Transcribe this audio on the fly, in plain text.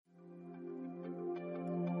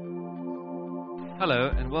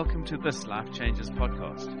Hello and welcome to this Life Changes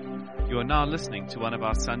podcast. You are now listening to one of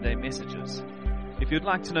our Sunday messages. If you'd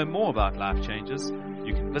like to know more about Life Changes,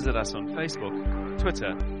 you can visit us on Facebook,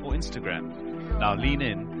 Twitter, or Instagram. Now lean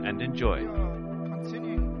in and enjoy. We are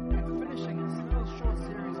continuing and finishing this little short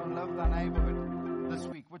series on Love Thy Neighborhood this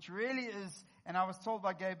week, which really is, and I was told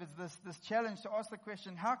by Gabe, is this challenge to ask the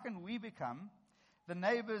question, how can we become the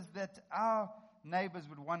neighbors that our neighbors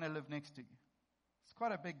would want to live next to? It's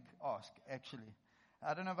quite a big ask, actually.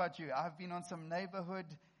 I don't know about you. I've been on some neighborhood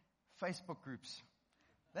Facebook groups.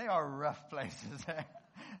 They are rough places.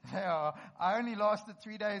 They are. I only lasted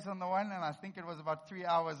 3 days on the one, and I think it was about 3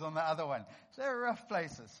 hours on the other one. They're rough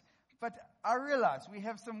places. But I realize we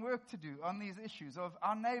have some work to do on these issues of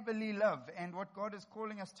our neighborly love and what God is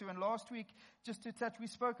calling us to. And last week, just to touch, we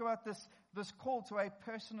spoke about this call to a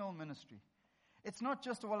personal ministry. It's not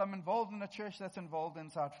just, well, I'm involved in a church that's involved in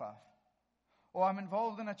South 5. Or I'm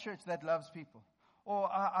involved in a church that loves people. Or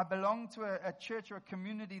I belong to a church or a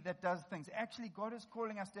community that does things. Actually, God is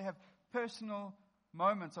calling us to have personal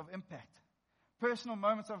moments of impact. Personal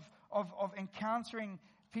moments of encountering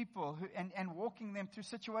people and walking them through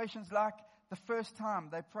situations like the first time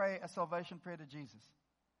they pray a salvation prayer to Jesus.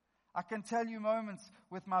 I can tell you moments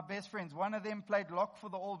with my best friends. One of them played lock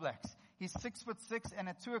for the All Blacks. He's 6'6", and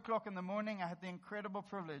at 2 o'clock in the morning, I had the incredible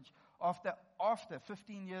privilege after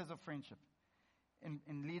 15 years of friendship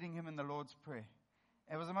in leading him in the Lord's Prayer.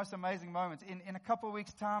 It was the most amazing moments. In a couple of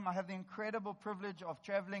weeks' time, I have the incredible privilege of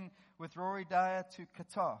traveling with Rory Dyer to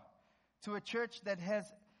Qatar, to a church that has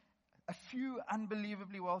a few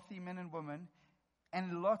unbelievably wealthy men and women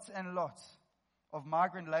and lots of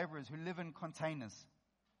migrant laborers who live in containers.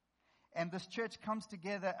 And this church comes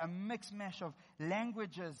together, a mix mash of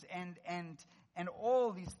languages and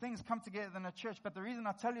all these things come together in a church. But the reason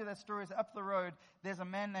I tell you that story is up the road, there's a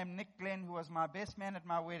man named Nick Glenn who was my best man at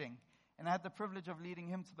my wedding. And I had the privilege of leading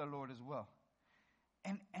him to the Lord as well.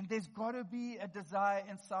 And there's got to be a desire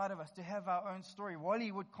inside of us to have our own story.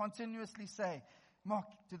 Wally would continuously say, Mark,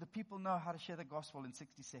 do the people know how to share the gospel in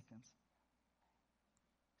 60 seconds?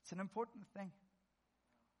 It's an important thing.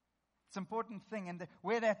 It's an important thing. And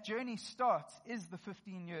where that journey starts is the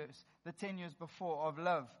 15 years, the 10 years before of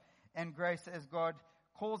love and grace as God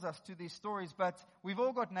calls us to these stories. But we've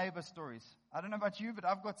all got neighbor stories. I don't know about you, but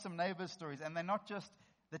I've got some neighbor stories. And they're not just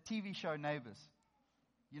the TV show Neighbors.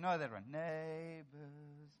 You know that one.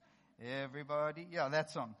 Neighbors, everybody. Yeah, that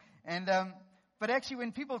song. And but actually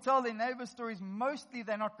when people tell their neighbor stories, mostly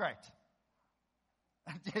they're not great.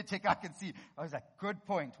 I can see. I was like, good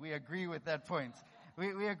point. We agree with that point.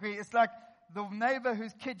 We agree. It's like the neighbor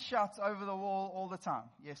whose kid shouts over the wall all the time.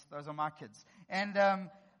 Yes, those are my kids. And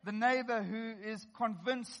the neighbor who is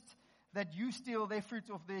convinced that you steal their fruit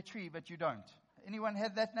off their tree, but you don't. Anyone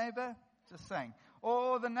had that neighbor? Just saying.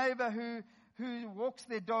 Or the neighbor who walks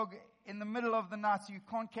their dog in the middle of the night so you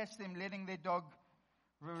can't catch them letting their dog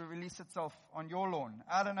release itself on your lawn.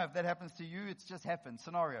 I don't know if that happens to you. It's just happened.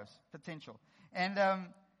 Scenarios. Potential. And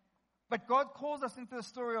but God calls us into the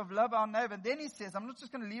story of love our neighbor. And then he says, I'm not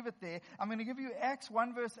just going to leave it there. I'm going to give you Acts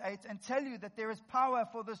 1 verse 8 and tell you that there is power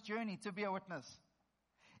for this journey to be a witness.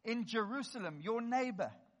 In Jerusalem, your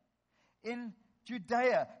neighbor. In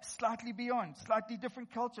Judea, slightly beyond, slightly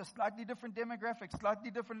different culture, slightly different demographics, slightly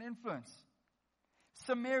different influence.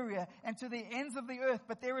 Samaria and to the ends of the earth,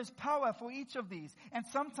 but there is power for each of these. And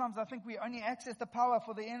sometimes I think we only access the power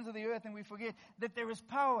for the ends of the earth and we forget that there is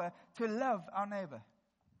power to love our neighbor.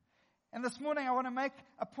 And this morning I want to make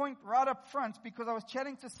a point right up front because I was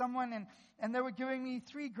chatting to someone and they were giving me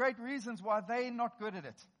 3 great reasons why they're not good at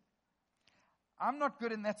it. I'm not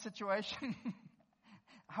good in that situation.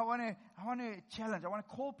 I want to challenge. I want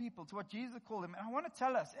to call people to what Jesus called them. And I want to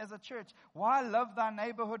tell us as a church why Love Thy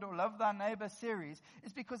Neighborhood or Love Thy Neighbor series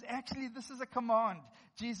is because actually this is a command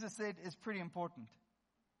Jesus said is pretty important.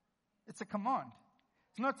 It's a command.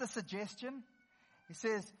 It's not a suggestion. He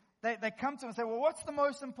says, they come to him and say, well, what's the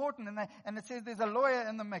most important? And it says there's a lawyer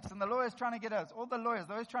in the mix and the lawyer's trying to get us. All the lawyers,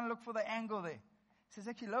 they're always trying to look for the angle there. He says,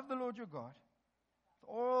 actually, love the Lord your God.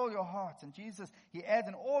 All your heart. And Jesus, he adds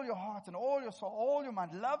in all your heart and all your soul, all your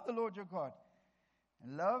mind. Love the Lord your God.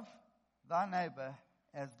 And love thy neighbor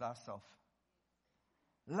as thyself.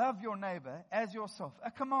 Love your neighbor as yourself.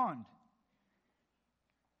 A command.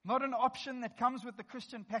 Not an option that comes with the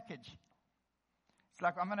Christian package. It's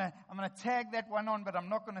like, I'm gonna tag that one on, but I'm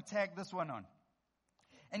not going to tag this one on.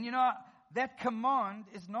 And you know, that command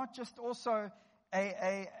is not just also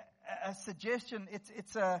a suggestion.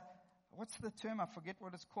 It's a, what's the term? I forget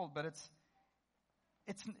what it's called, but it's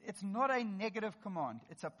not a negative command.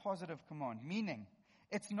 It's a positive command. Meaning,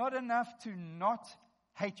 it's not enough to not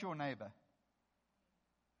hate your neighbor.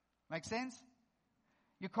 Make sense?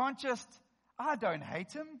 You can't just, I don't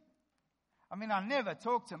hate him. I mean, I never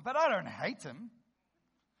talk to him, but I don't hate him.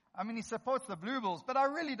 I mean, he supports the Blue Bulls, but I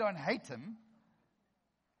really don't hate him.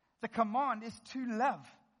 The command is to love.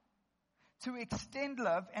 To extend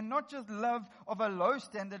love, and not just love of a low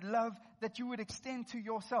standard, love that you would extend to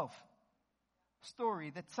yourself.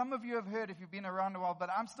 Story that some of you have heard if you've been around a while, but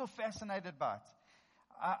I'm still fascinated by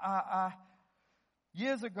it.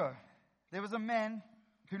 Years ago, there was a man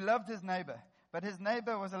who loved his neighbor, but his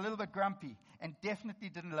neighbor was a little bit grumpy and definitely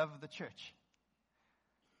didn't love the church.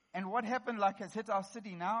 And what happened, like has hit our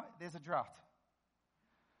city now, there's a drought.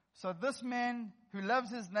 So this man who loves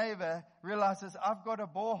his neighbor realizes, I've got a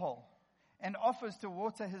borehole, and offers to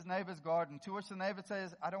water his neighbor's garden, to which the neighbor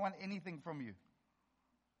says, I don't want anything from you.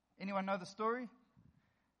 Anyone know the story?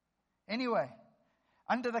 Anyway,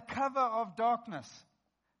 under the cover of darkness,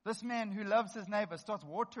 this man who loves his neighbor starts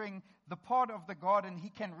watering the part of the garden he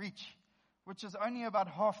can reach, which is only about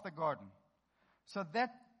half the garden. So that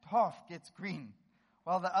half gets green,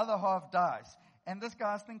 while the other half dies. And this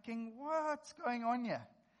guy's thinking, what's going on here?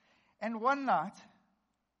 And one night,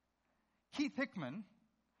 Keith Hickman,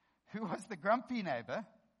 who was the grumpy neighbor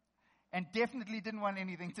and definitely didn't want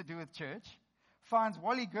anything to do with church, finds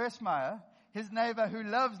Wally Gersmeyer, his neighbor who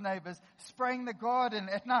loves neighbors, spraying the garden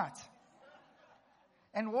at night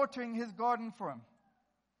and watering his garden for him.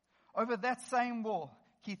 Over that same wall,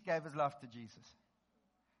 Keith gave his life to Jesus.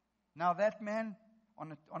 Now that man,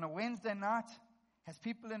 on a Wednesday night, has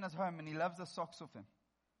people in his home and he loves the socks off him.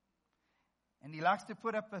 And he likes to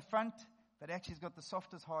put up a front, but actually he's got the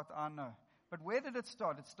softest heart I know. But where did it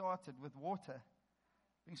start? It started with water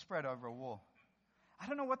being spread over a wall. I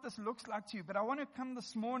don't know what this looks like to you, but I want to come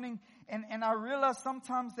this morning and I realize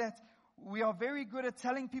sometimes that we are very good at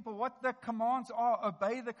telling people what the commands are,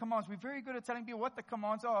 obey the commands. We're very good at telling people what the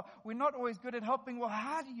commands are. We're not always good at helping. Well,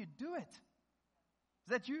 how do you do it? Is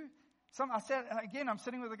that you? I'm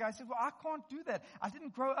sitting with a guy who says, well, I can't do that. I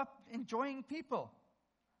didn't grow up enjoying people.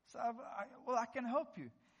 So I can help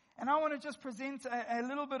you. And I want to just present a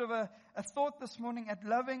little bit of a thought this morning at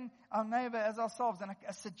loving our neighbor as ourselves, and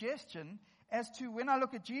a suggestion as to, when I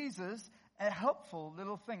look at Jesus, a helpful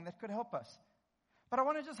little thing that could help us. But I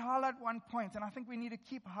want to just highlight one point, and I think we need to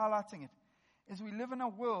keep highlighting it, is we live in a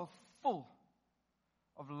world full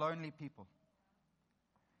of lonely people.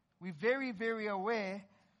 We're very, very aware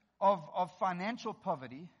of financial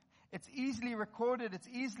poverty. It's easily recorded. It's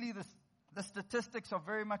easily, the statistics are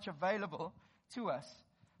very much available to us.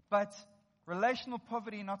 But relational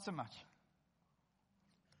poverty, not so much.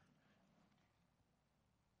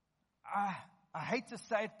 I hate to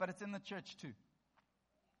say it, but it's in the church too.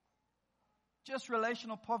 Just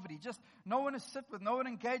relational poverty. Just no one to sit with, no one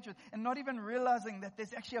to engage with, and not even realizing that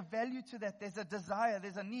there's actually a value to that. There's a desire,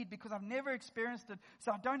 there's a need, because I've never experienced it,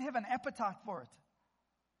 so I don't have an appetite for it.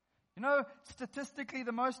 You know, statistically,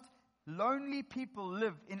 the most lonely people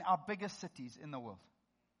live in our biggest cities in the world.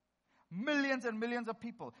 Millions and millions of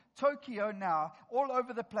people. Tokyo now, all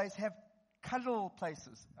over the place, have cuddle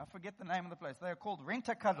places. I forget the name of the place. They are called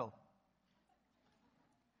Rent-A-Cuddle.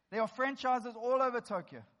 There are franchises all over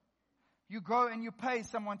Tokyo. You go and you pay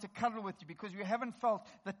someone to cuddle with you because you haven't felt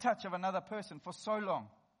the touch of another person for so long.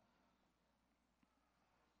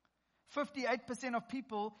 58% of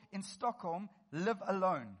people in Stockholm live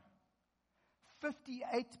alone.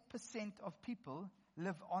 58% of people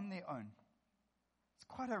live on their own. It's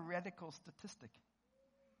quite a radical statistic.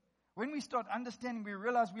 When we start understanding, we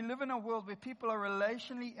realize we live in a world where people are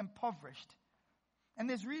relationally impoverished. And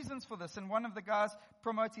there's reasons for this. And one of the guys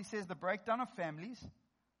promotes, he says, the breakdown of families.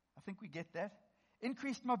 I think we get that.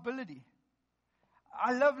 Increased mobility.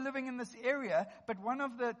 I love living in this area, but one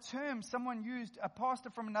of the terms someone used, a pastor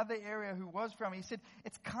from another area who was from, he said,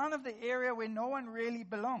 it's kind of the area where no one really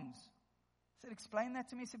belongs. I said, explain that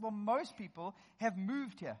to me. He said, well, most people have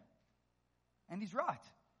moved here. And he's right.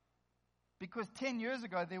 Because 10 years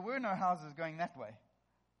ago, there were no houses going that way.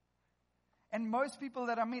 And most people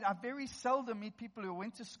that I meet, I very seldom meet people who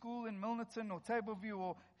went to school in Milnerton or Tableview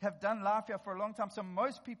or have done life here for a long time. So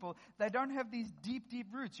most people, they don't have these deep, deep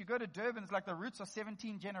roots. You go to Durban, it's like the roots are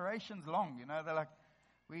 17 generations long. You know, they're like,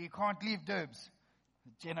 we can't leave Durbs.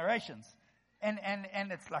 Generations. And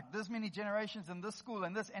it's like this many generations in this school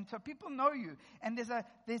and this. And so people know you. And there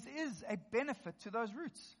is a benefit to those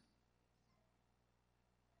roots.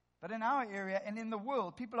 But in our area and in the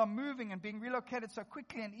world, people are moving and being relocated so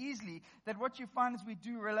quickly and easily that what you find is we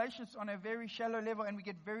do relations on a very shallow level, and we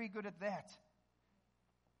get very good at that.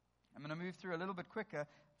 I'm going to move through a little bit quicker.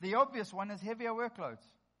 The obvious one is heavier workloads.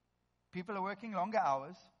 People are working longer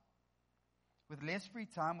hours with less free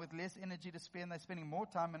time, with less energy to spend. They're spending more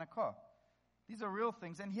time in a car. These are real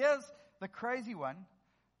things. And here's the crazy one.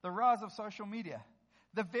 The rise of social media.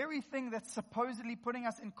 The very thing that's supposedly putting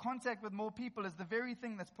us in contact with more people is the very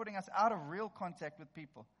thing that's putting us out of real contact with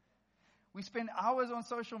people. We spend hours on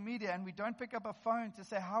social media and we don't pick up a phone to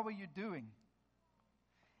say, how are you doing?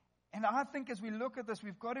 And I think as we look at this,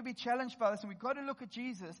 we've got to be challenged by this, and we've got to look at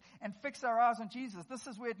Jesus and fix our eyes on Jesus. This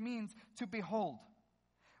is where it means to behold.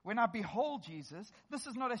 When I behold Jesus, this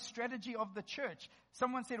is not a strategy of the church.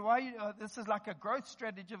 Someone said, this is like a growth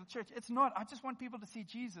strategy of the church. It's not. I just want people to see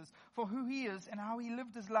Jesus for who he is and how he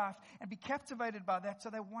lived his life and be captivated by that so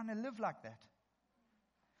they want to live like that.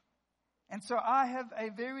 And so I have a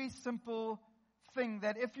very simple thing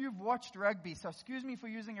that if you've watched rugby, so excuse me for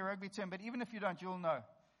using a rugby term, but even if you don't, you'll know.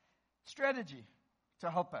 Strategy to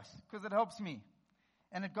help us, because it helps me.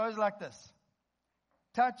 And it goes like this.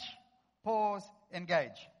 Touch, pause,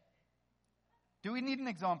 engage. Do we need an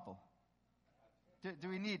example? Do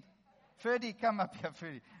we need? Ferdy, come up here,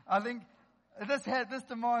 Ferdy. I think this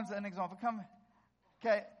demands an example. Come.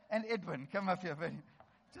 Okay, and Edwin, come up here, Ferdy.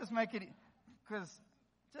 Just make it, because,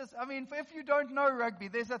 if you don't know rugby,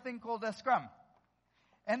 there's a thing called a scrum.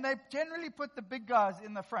 And they generally put the big guys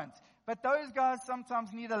in the front. But those guys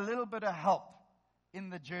sometimes need a little bit of help in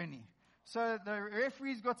the journey. So the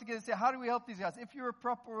referees got together and said, how do we help these guys? If you're a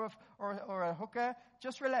prop or a hooker,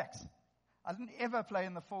 just relax. I didn't ever play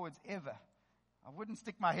in the forwards, ever. I wouldn't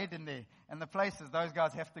stick my head in there. And the places those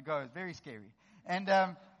guys have to go is very scary. And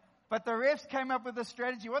but the refs came up with a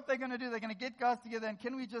strategy. What they're going to do, they're going to get guys together, and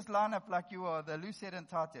can we just line up like you are, the loose head and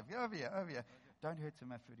tight head? Over here. Don't hurt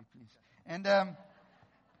him, Ferdy, please. And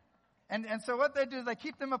so what they do is they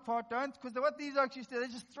keep them apart, because what these oaks used to do, they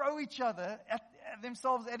just throw each other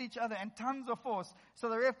themselves at each other and tons of force. So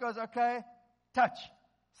the ref goes, okay, touch.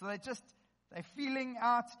 So they're feeling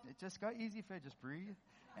out. Just go easy, Fer, just breathe.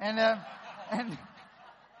 And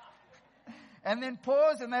then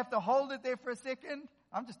pause, and they have to hold it there for a second.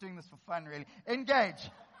 I'm just doing this for fun, really.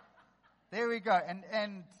 Engage. There we go.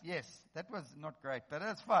 And yes, that was not great, but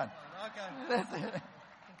it's fun. Okay.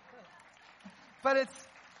 But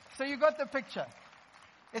so you got the picture.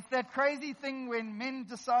 It's that crazy thing when men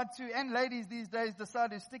decide to, and ladies these days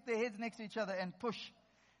decide to stick their heads next to each other and push.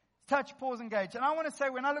 Touch, pause, engage. And I want to say,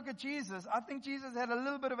 when I look at Jesus, I think Jesus had a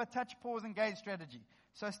little bit of a touch, pause, engage strategy.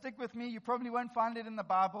 So stick with me. You probably won't find it in the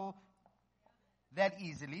Bible that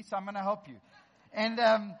easily, so I'm going to help you. And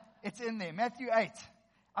it's in there, Matthew 8.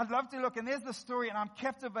 I'd love to look, and there's the story, and I'm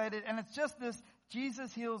captivated, and it's just this: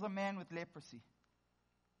 Jesus heals a man with leprosy.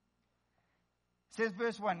 It says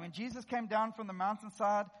verse 1, when Jesus came down from the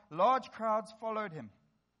mountainside, large crowds followed him.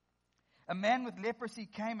 A man with leprosy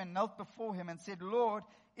came and knelt before him and said, Lord,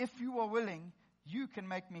 if you are willing, you can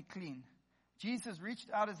make me clean. Jesus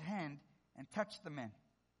reached out his hand and touched the man.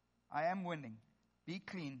 I am willing. Be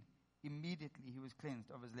clean. Immediately he was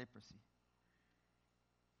cleansed of his leprosy.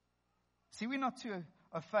 See, we're not too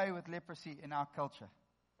au fait with leprosy in our culture.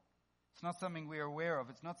 It's not something we're aware of.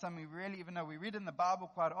 It's not something we really even know. We read in the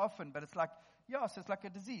Bible quite often, but it's like, yes, it's like a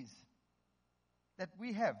disease. That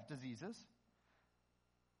we have diseases.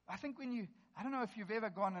 I think I don't know if you've ever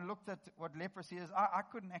gone and looked at what leprosy is. I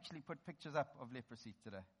couldn't actually put pictures up of leprosy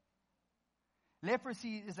today.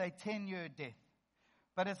 Leprosy is a 10-year death.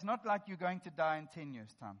 But it's not like you're going to die in 10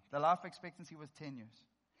 years' time. The life expectancy was 10 years.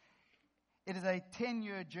 It is a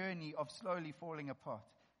 10-year journey of slowly falling apart.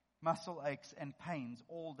 Muscle aches and pains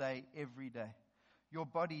all day, every day. Your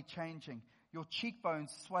body changing. Your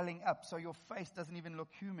cheekbones swelling up so your face doesn't even look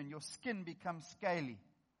human. Your skin becomes scaly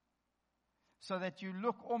so that you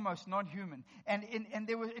look almost not human. And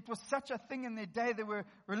it was such a thing in their day. There were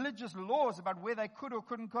religious laws about where they could or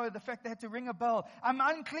couldn't go. The fact they had to ring a bell. I'm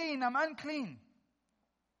unclean.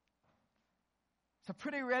 It's a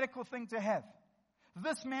pretty radical thing to have.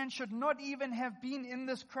 This man should not even have been in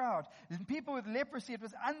this crowd. People with leprosy, it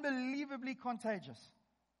was unbelievably contagious.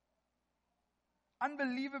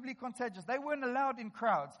 Unbelievably contagious. They weren't allowed in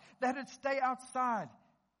crowds. They had to stay outside,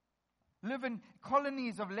 live in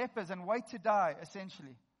colonies of lepers and wait to die,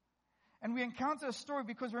 essentially. And we encounter a story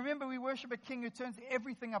because, remember, we worship a king who turns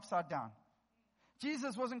everything upside down.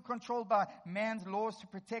 Jesus wasn't controlled by man's laws to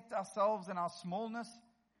protect ourselves and our smallness.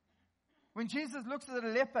 When Jesus looks at a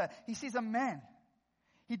leper, he sees a man.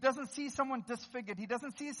 He doesn't see someone disfigured. He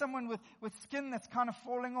doesn't see someone with skin that's kind of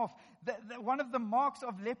falling off. One of the marks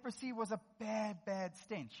of leprosy was a bad, bad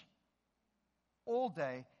stench. All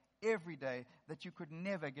day, every day, that you could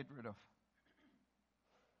never get rid of.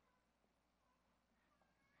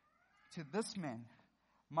 To this man,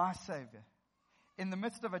 my Savior, in the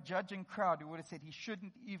midst of a judging crowd who would have said he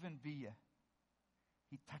shouldn't even be here,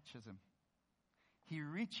 he touches him. He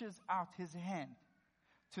reaches out his hand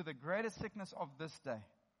to the greatest sickness of this day,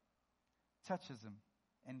 touches him,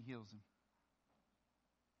 and heals him.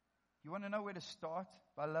 You want to know where to start?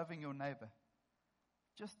 By loving your neighbor.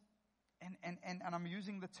 And I'm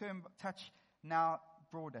using the term touch now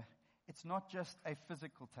broader. It's not just a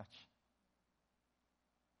physical touch.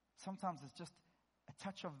 Sometimes it's just a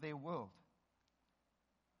touch of their world.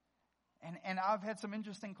 And I've had some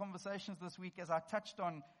interesting conversations this week as I touched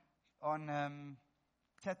on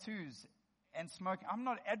tattoos and smoking. I'm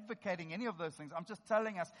not advocating any of those things. I'm just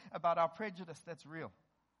telling us about our prejudice that's real.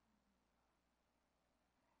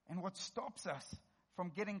 And what stops us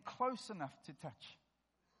from getting close enough to touch.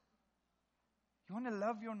 You want to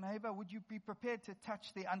love your neighbor? Would you be prepared to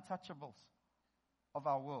touch the untouchables of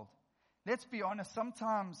our world? Let's be honest,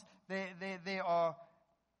 sometimes there are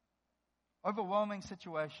overwhelming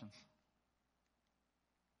situations.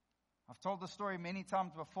 I've told the story many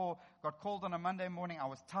times before. Got called on a Monday morning. I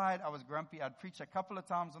was tired. I was grumpy. I'd preached a couple of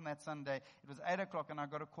times on that Sunday. It was 8 o'clock and I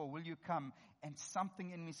got a call. Will you come? And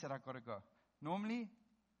something in me said, I've got to go. Normally,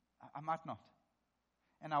 I might not.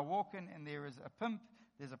 And I walk in and there is a pimp.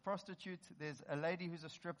 There's a prostitute. There's a lady who's a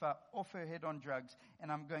stripper off her head on drugs.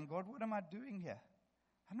 And I'm going, God, what am I doing here?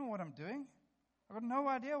 I don't know what I'm doing. I've got no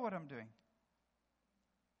idea what I'm doing.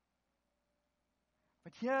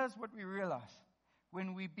 But here's what we realize.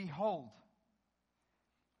 When we behold,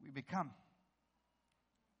 we become.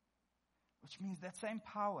 Which means that same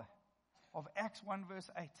power of Acts 1 verse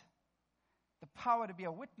 8. The power to be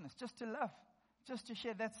a witness, just to love, just to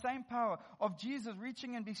share. That same power of Jesus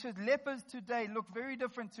reaching in, because lepers today look very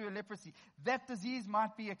different to a leprosy. That disease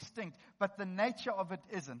might be extinct, but the nature of it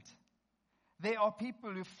isn't. There are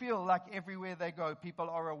people who feel like everywhere they go, people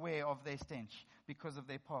are aware of their stench because of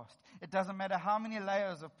their past. It doesn't matter how many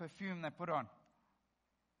layers of perfume they put on.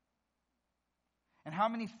 And how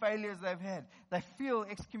many failures they've had. They feel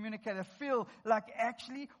excommunicated. They feel like,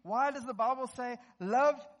 actually, why does the Bible say,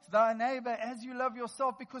 love thy neighbor as you love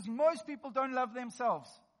yourself? Because most people don't love themselves.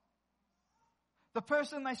 The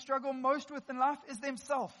person they struggle most with in life is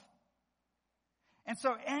themselves. And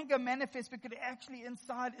so anger manifests because actually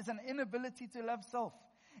inside is an inability to love self.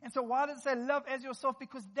 And so why does it say love as yourself?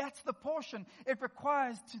 Because that's the portion it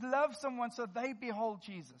requires to love someone so they behold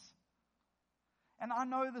Jesus. And I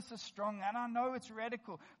know this is strong, and I know it's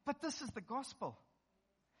radical, but this is the gospel.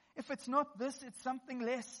 If it's not this, it's something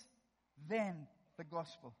less than the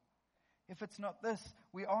gospel. If it's not this,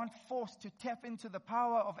 we aren't forced to tap into the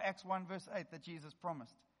power of Acts 1 verse 8 that Jesus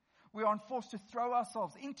promised. We aren't forced to throw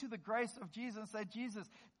ourselves into the grace of Jesus and say, Jesus,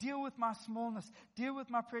 deal with my smallness, deal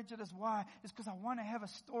with my prejudice. Why? It's because I want to have a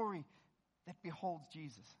story that beholds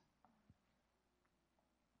Jesus.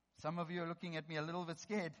 Some of you are looking at me a little bit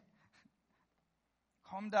scared.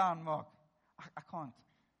 Calm down, Mark. I can't.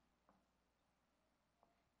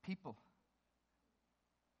 People.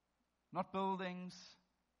 Not buildings.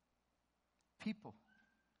 People.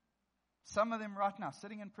 Some of them right now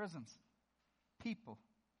sitting in prisons. People.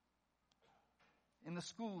 In the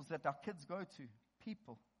schools that our kids go to.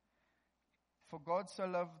 People. For God so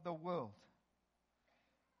loved the world.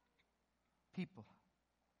 People.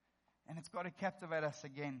 And it's got to captivate us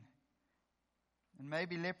again. And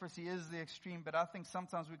maybe leprosy is the extreme, but I think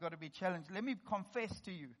sometimes we've got to be challenged. Let me confess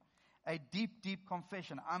to you a deep, deep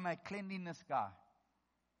confession. I'm a cleanliness guy.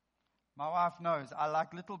 My wife knows I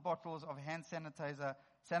like little bottles of hand sanitizer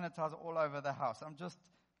all over the house. I'm just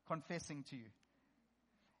confessing to you.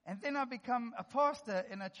 And then I become a pastor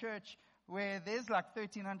in a church where there's like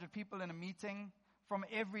 1,300 people in a meeting from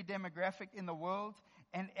every demographic in the world.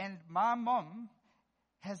 And my mom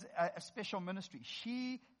has a special ministry.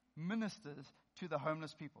 She ministers to the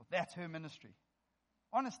homeless people. That's her ministry.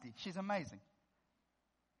 Honestly, she's amazing.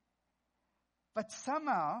 But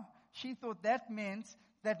somehow, she thought that meant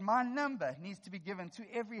that my number needs to be given to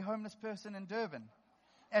every homeless person in Durban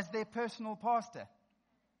as their personal pastor.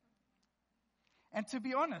 And to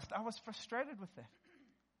be honest, I was frustrated with that.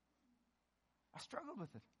 I struggled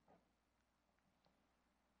with it.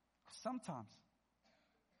 Sometimes.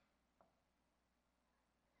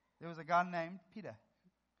 There was a guy named Peter,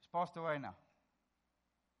 who's passed away now.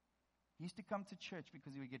 He used to come to church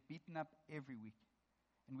because he would get beaten up every week.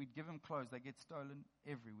 And we'd give him clothes. They get stolen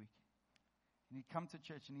every week. And he'd come to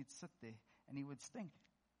church and he'd sit there and he would stink.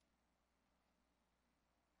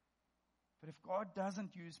 But if God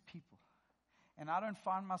doesn't use people, and I don't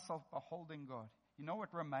find myself beholding God, you know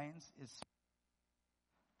what remains is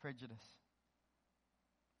prejudice.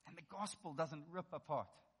 And the gospel doesn't rip apart.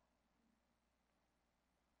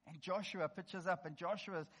 And Joshua pitches up, and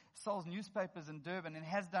Joshua sells newspapers in Durban and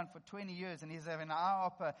has done for 20 years. And he's having an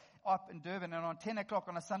hour up in Durban. And on 10 o'clock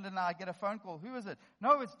on a Sunday night, I get a phone call. Who is it?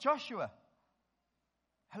 No, it's Joshua.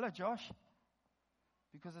 Hello, Josh.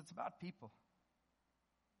 Because it's about people.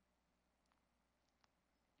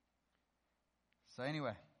 So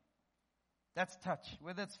anyway, that's touch.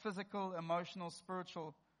 Whether it's physical, emotional,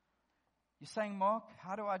 spiritual. You're saying, Mark,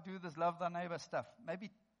 how do I do this love thy neighbor stuff? Maybe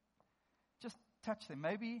just touch them.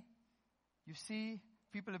 Maybe you see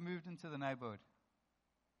people have moved into the neighborhood.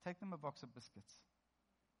 Take them a box of biscuits.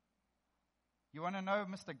 You want to know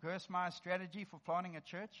Mr. Gersmeyer's strategy for planning a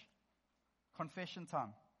church? Confession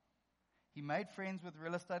time. He made friends with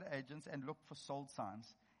real estate agents and looked for sold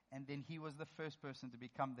signs. And then he was the first person to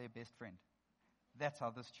become their best friend. That's how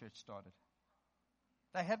this church started.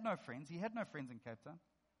 They had no friends. He had no friends in Cape Town.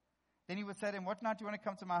 Then he would say to them, what night do you want to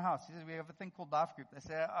come to my house? He says, we have a thing called life group. They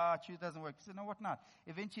say, Tuesday doesn't work. He said, no, what night?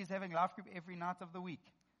 Eventually he's having life group every night of the week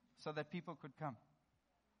so that people could come.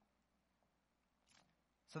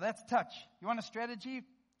 So that's touch. You want a strategy?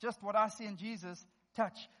 Just what I see in Jesus,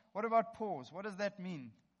 touch. What about pause? What does that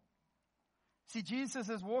mean? See, Jesus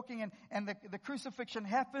is walking and the crucifixion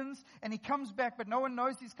happens and he comes back, but no one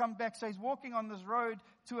knows he's come back. So he's walking on this road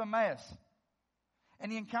to Emmaus.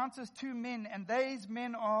 And he encounters two men, and these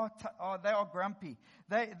men are grumpy.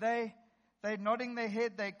 They're nodding their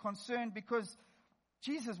head. They're concerned because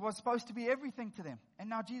Jesus was supposed to be everything to them. And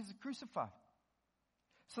now Jesus is crucified.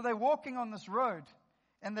 So they're walking on this road,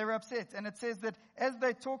 and they're upset. And it says that as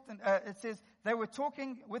they talked, it says they were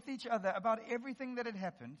talking with each other about everything that had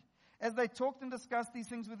happened. As they talked and discussed these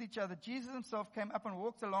things with each other, Jesus himself came up and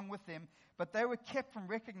walked along with them, but they were kept from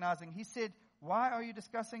recognizing. He said, what are you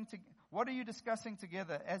discussing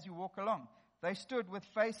together as you walk along? They stood with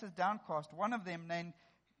faces downcast. One of them, named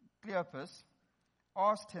Cleopas,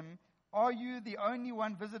 asked him, are you the only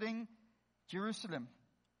one visiting Jerusalem?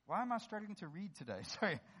 Why am I struggling to read today?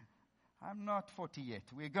 Sorry, I'm not 40 yet.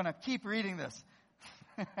 We're going to keep reading this.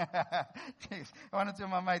 Jeez. One or two of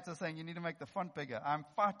my mates are saying, you need to make the font bigger. I'm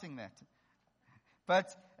fighting that.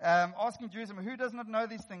 But asking Jerusalem, who does not know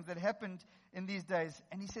these things that happened in these days?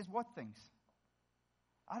 And he says, what things?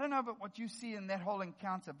 I don't know about what you see in that whole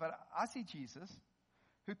encounter, but I see Jesus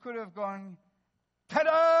who could have gone,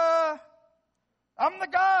 ta-da! I'm the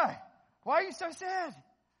guy. Why are you so sad?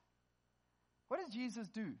 What does Jesus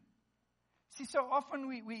do? See, so often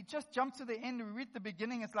we just jump to the end. We read the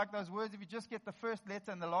beginning. It's like those words. If you just get the first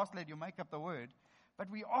letter and the last letter, you make up the word. But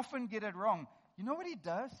we often get it wrong. You know what he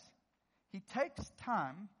does? He takes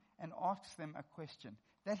time and asks them a question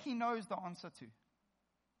that he knows the answer to.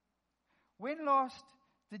 When last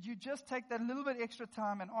did you just take that little bit extra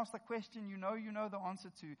time and ask the question you know the answer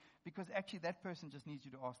to, because actually that person just needs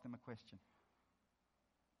you to ask them a question?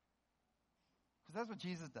 Because that's what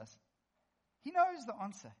Jesus does. He knows the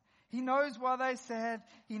answer. He knows why they're sad.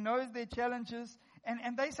 He knows their challenges.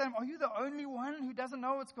 And they say, are you the only one who doesn't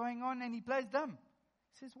know what's going on? And he plays dumb.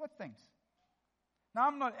 He says, what things? Now,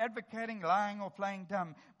 I'm not advocating lying or playing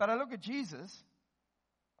dumb, but I look at Jesus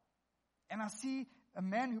and I see a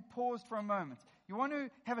man who paused for a moment. You want to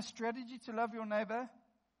have a strategy to love your neighbor?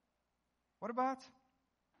 What about?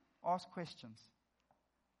 Ask questions.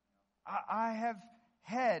 I have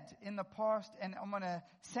had in the past, and I'm on a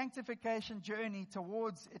sanctification journey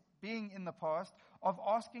towards it being in the past, of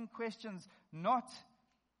asking questions not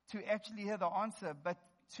to actually hear the answer, but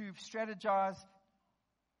to strategize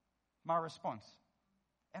my response.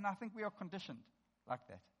 And I think we are conditioned like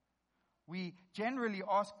that. We generally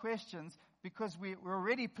ask questions because we're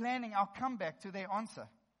already planning our comeback to their answer.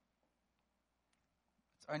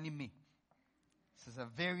 It's only me. This is a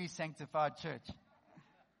very sanctified church.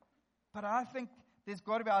 But I think there's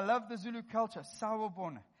got to be, I love the Zulu culture.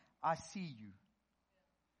 Sawubona, I see you.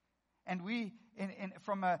 And we,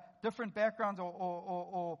 from a different background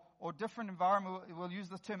or different environment, we'll use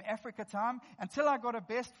this term Africa time, until I got a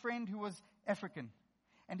best friend who was African.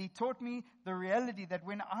 And he taught me the reality that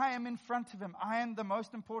when I am in front of him, I am the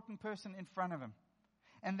most important person in front of him.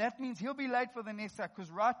 And that means he'll be late for the next time, because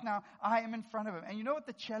right now I am in front of him. And you know what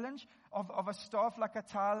the challenge of a staff like a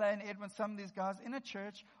Tyler and Edwin, some of these guys in a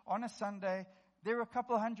church on a Sunday, there are a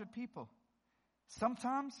couple hundred people.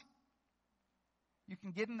 Sometimes you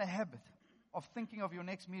can get in the habit of thinking of your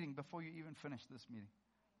next meeting before you even finish this meeting.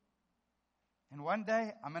 And one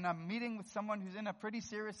day I'm in a meeting with someone who's in a pretty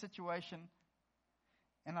serious situation,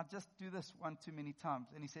 and I just do this one too many times.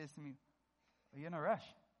 And he says to me, are you in a rush?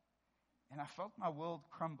 And I felt my world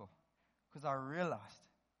crumble, because I realized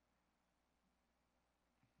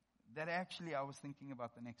that actually I was thinking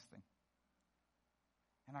about the next thing.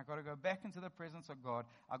 And I got to go back into the presence of God.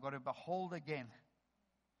 I got to behold again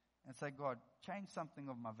and say, God, change something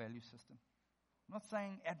of my value system. I'm not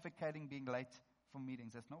saying advocating being late for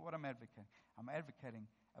meetings. That's not what I'm advocating. I'm advocating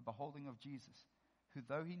a beholding of Jesus, who,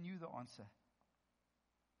 though he knew the answer,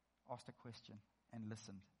 asked a question and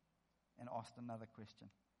listened and asked another question.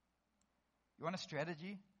 You want a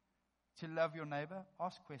strategy to love your neighbor,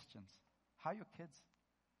 ask questions. How are your kids?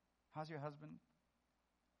 How's your husband?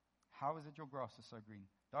 How is it your grass is so green?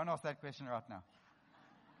 Don't ask that question right now.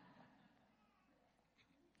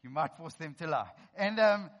 You might force them to lie. And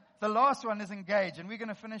the last one is engage, and we're going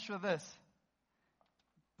to finish with this.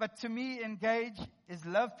 But to me, engage is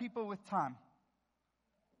love people with time.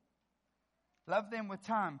 Love them with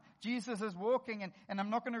time. Jesus is walking, and I'm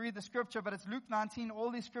not going to read the scripture, but it's Luke 19. All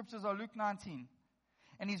these scriptures are Luke 19.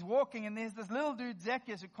 And he's walking, and there's this little dude,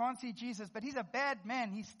 Zacchaeus, who can't see Jesus, but he's a bad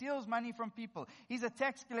man. He steals money from people. He's a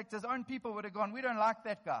tax collector. His own people would have gone, we don't like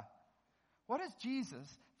that guy. What does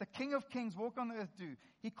Jesus, the King of Kings, walk on the earth do?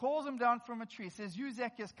 He calls him down from a tree. He says, you,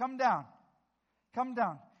 Zacchaeus, come down. Come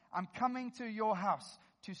down. I'm coming to your house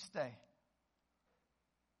to stay.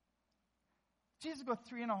 Jesus got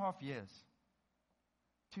 3.5 years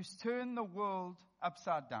to turn the world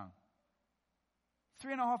upside down.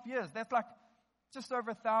 3.5 years. That's like just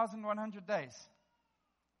over 1,100 days.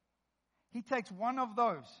 He takes one of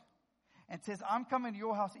those and says, I'm coming to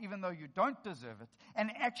your house even though you don't deserve it.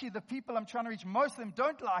 And actually the people I'm trying to reach, most of them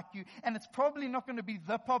don't like you. And it's probably not going to be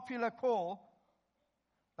the popular call.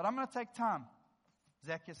 But I'm going to take time,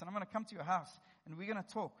 Zacchaeus, and I'm going to come to your house. And we're going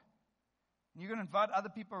to talk. And you're going to invite other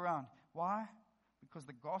people around. Why? Because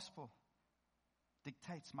the gospel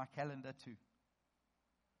dictates my calendar too.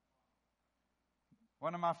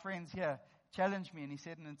 One of my friends here challenged me, and he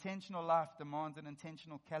said an intentional life demands an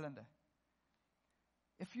intentional calendar.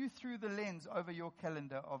 If you threw the lens over your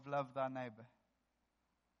calendar of love thy neighbor,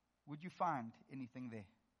 would you find anything there?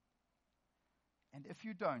 And if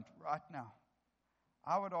you don't, right now,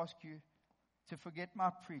 I would ask you to forget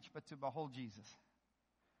my preach, but to behold Jesus,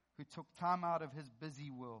 who took time out of his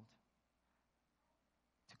busy world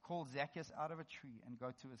to call Zacchaeus out of a tree and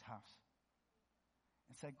go to his house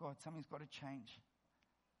and say, God, something's got to change.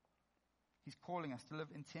 He's calling us to live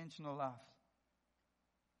intentional lives.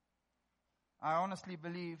 I honestly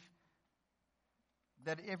believe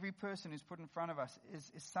that every person who's put in front of us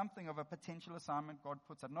is something of a potential assignment God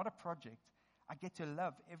puts up, not a project. I get to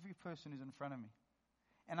love every person who's in front of me.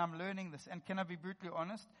 And I'm learning this. And can I be brutally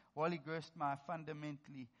honest? Wally Gerstmeier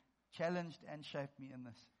fundamentally challenged and shaped me in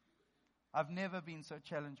this. I've never been so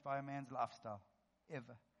challenged by a man's lifestyle,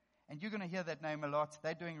 ever. And you're going to hear that name a lot.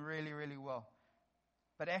 They're doing really, really well.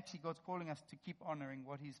 But actually, God's calling us to keep honoring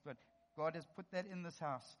what He's put. God has put that in this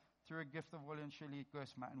house through a gift of Wally and Shirley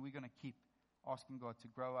Gerstmeier, and we're going to keep asking God to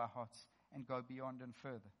grow our hearts and go beyond and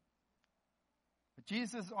further. But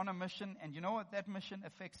Jesus is on a mission, and you know what? That mission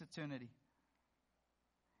affects eternity.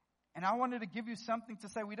 And I wanted to give you something to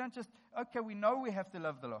say. We don't just, okay, we know we have to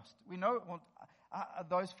love the lost. We know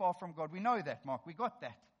those far from God. We know that, Mark. We got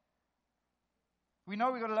that. We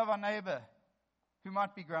know we got to love our neighbor who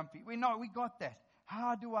might be grumpy. We know we got that.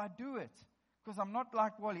 How do I do it? Because I'm not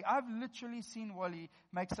like Wally. I've literally seen Wally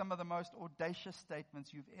make some of the most audacious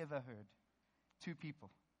statements you've ever heard to people.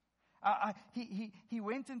 He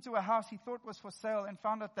went into a house he thought was for sale and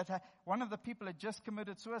found out that one of the people had just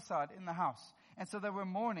committed suicide in the house. And so they were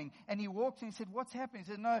mourning. And he walked in and he said, what's happening?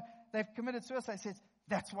 He said, no, they've committed suicide. He said,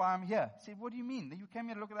 that's why I'm here. He said, what do you mean? You came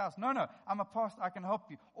here to look at the house. No, I'm a pastor. I can help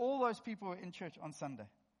you. All those people were in church on Sunday.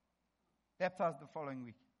 Baptized the following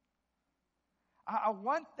week. I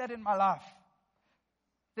want that in my life.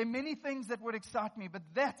 There are many things that would excite me, but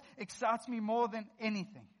that excites me more than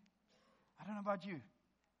anything. I don't know about you.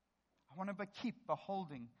 I want to keep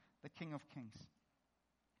beholding the King of Kings.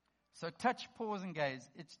 So touch, pause, and gaze.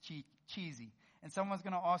 It's cheesy. And someone's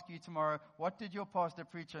going to ask you tomorrow, what did your pastor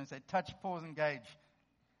preach? And say, touch, pause, and gauge.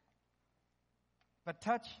 But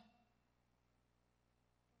touch,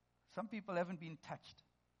 some people haven't been touched.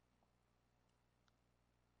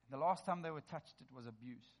 The last time they were touched, it was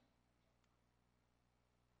abuse.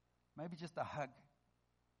 Maybe just a hug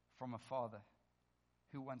from a father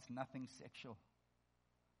who wants nothing sexual,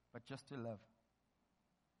 but just to love,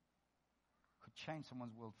 could change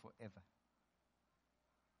someone's world forever.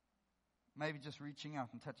 Maybe just reaching out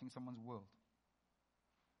and touching someone's world.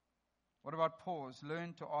 What about pause?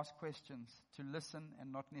 Learn to ask questions, to listen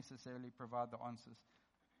and not necessarily provide the answers.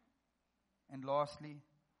 And lastly,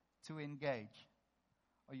 to engage.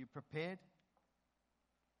 Are you prepared?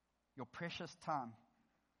 Your precious time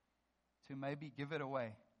to maybe give it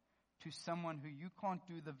away to someone who you can't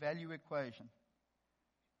do the value equation,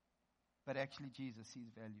 but actually Jesus sees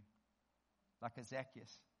value, like a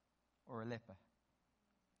Zacchaeus or a leper.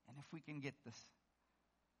 And if we can get this,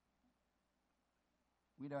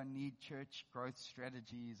 we don't need church growth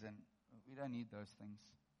strategies, and we don't need those things,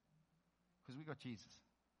 because we got Jesus.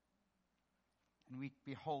 And we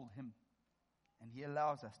behold Him. And He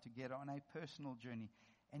allows us to get on a personal journey.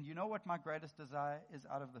 And you know what my greatest desire is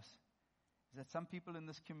out of this? is that some people in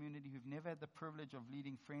this community who've never had the privilege of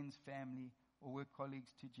leading friends, family, or work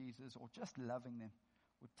colleagues to Jesus, or just loving them,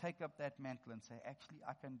 would take up that mantle and say, actually,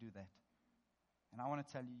 I can do that. And I want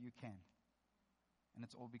to tell you, you can. And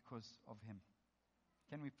it's all because of Him.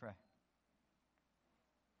 Can we pray?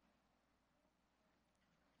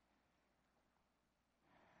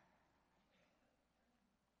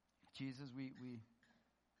 Jesus, we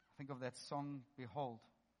think of that song, Behold,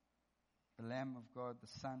 the Lamb of God, the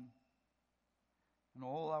Son. And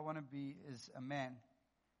all I want to be is a man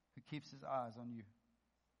who keeps his eyes on you.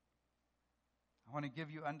 I want to give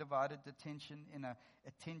you undivided attention in a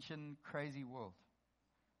attention-crazy world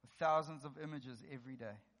with thousands of images every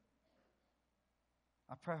day.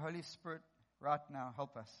 I pray, Holy Spirit, right now,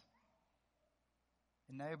 help us.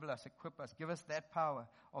 Enable us, equip us, give us that power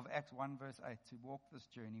of Acts 1 verse 8 to walk this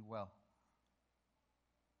journey well.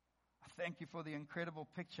 I thank you for the incredible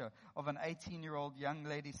picture of an 18-year-old young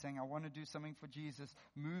lady saying, I want to do something for Jesus,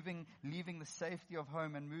 leaving the safety of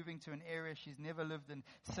home and moving to an area she's never lived in,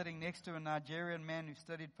 sitting next to a Nigerian man who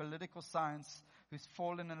studied political science, who's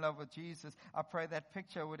fallen in love with Jesus. I pray that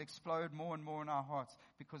picture would explode more and more in our hearts,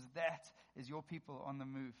 because that is your people on the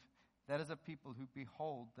move. That is a people who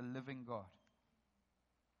behold the living God.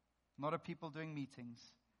 Not a people doing meetings,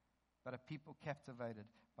 but a people captivated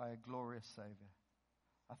by a glorious Savior.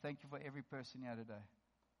 I thank you for every person here today.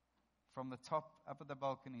 From the top, up at the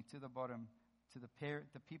balcony, to the bottom, to the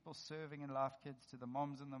people serving in Life Kids, to the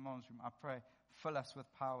moms in the moms room. I pray, fill us with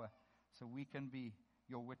power so we can be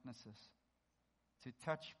your witnesses. To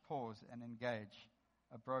touch, pause, and engage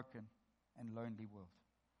a broken and lonely world.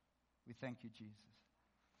 We thank you, Jesus.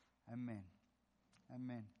 Amen.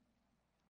 Amen.